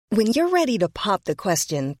When you're ready to pop the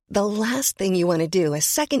question, the last thing you want to do is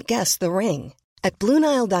second-guess the ring. At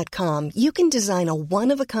BlueNile.com, you can design a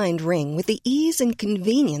one-of-a-kind ring with the ease and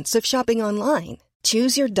convenience of shopping online.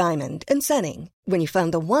 Choose your diamond and setting. When you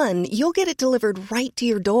find the one, you'll get it delivered right to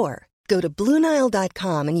your door. Go to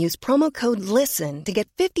BlueNile.com and use promo code LISTEN to get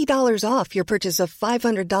 $50 off your purchase of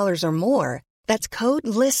 $500 or more. That's code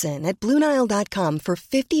LISTEN at BlueNile.com for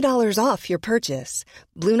 $50 off your purchase.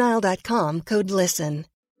 BlueNile.com, code LISTEN.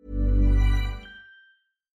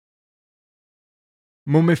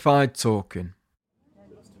 Mummified Talking.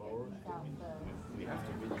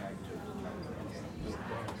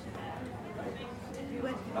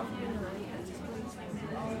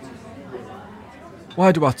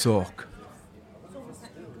 Why do I talk?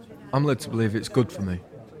 I'm led to believe it's good for me,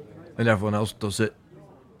 and everyone else does it.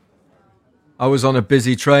 I was on a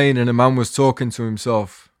busy train and a man was talking to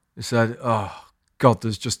himself. He said, "Oh, God,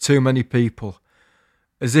 there's just too many people."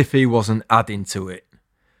 As if he wasn't adding to it.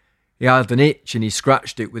 He had an itch and he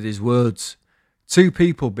scratched it with his words. Two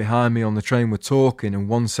people behind me on the train were talking and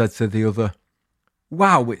one said to the other,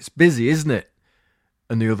 "Wow, it's busy, isn't it?"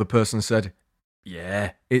 And the other person said,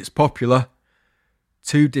 "Yeah, it's popular."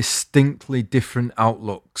 Two distinctly different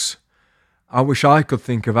outlooks. I wish I could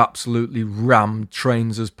think of absolutely rammed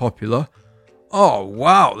trains as popular. Oh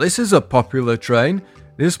wow, this is a popular train.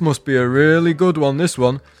 This must be a really good one, this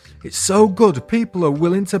one. It's so good, people are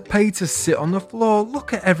willing to pay to sit on the floor.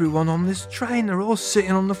 Look at everyone on this train. They're all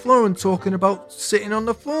sitting on the floor and talking about sitting on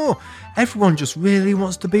the floor. Everyone just really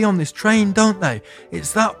wants to be on this train, don't they?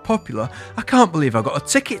 It's that popular. I can't believe I got a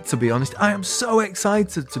ticket, to be honest. I am so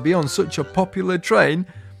excited to be on such a popular train.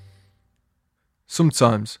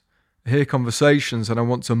 Sometimes I hear conversations and I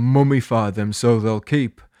want to mummify them so they'll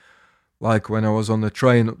keep. Like when I was on the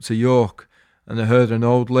train up to York and I heard an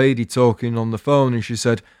old lady talking on the phone and she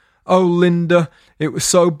said, "Oh, Linda, it was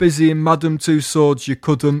so busy in Madame Tussauds you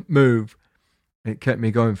couldn't move." It kept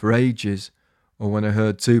me going for ages. Or when I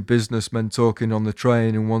heard two businessmen talking on the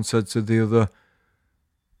train and one said to the other,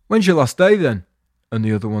 "When's your last day then?" And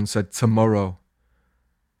the other one said, "Tomorrow."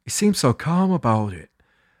 He seemed so calm about it.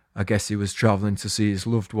 I guess he was travelling to see his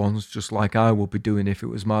loved ones just like I would be doing if it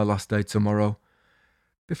was my last day tomorrow.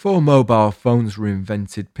 Before mobile phones were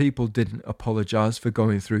invented, people didn't apologise for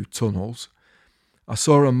going through tunnels. I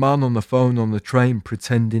saw a man on the phone on the train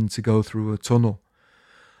pretending to go through a tunnel.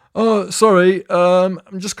 "Oh, sorry, I'm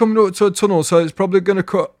just coming up to a tunnel, so it's probably going to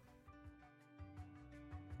cut."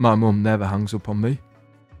 My mum never hangs up on me.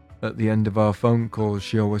 At the end of our phone calls,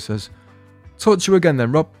 she always says, "Talk to you again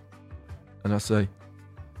then, Rob." And I say,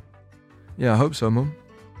 "Yeah, I hope so, Mum."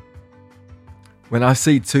 When I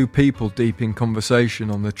see two people deep in conversation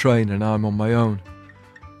on the train and I'm on my own,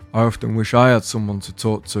 I often wish I had someone to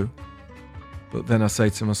talk to. But then I say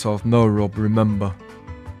to myself, "No, Rob, remember,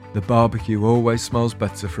 the barbecue always smells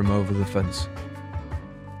better from over the fence."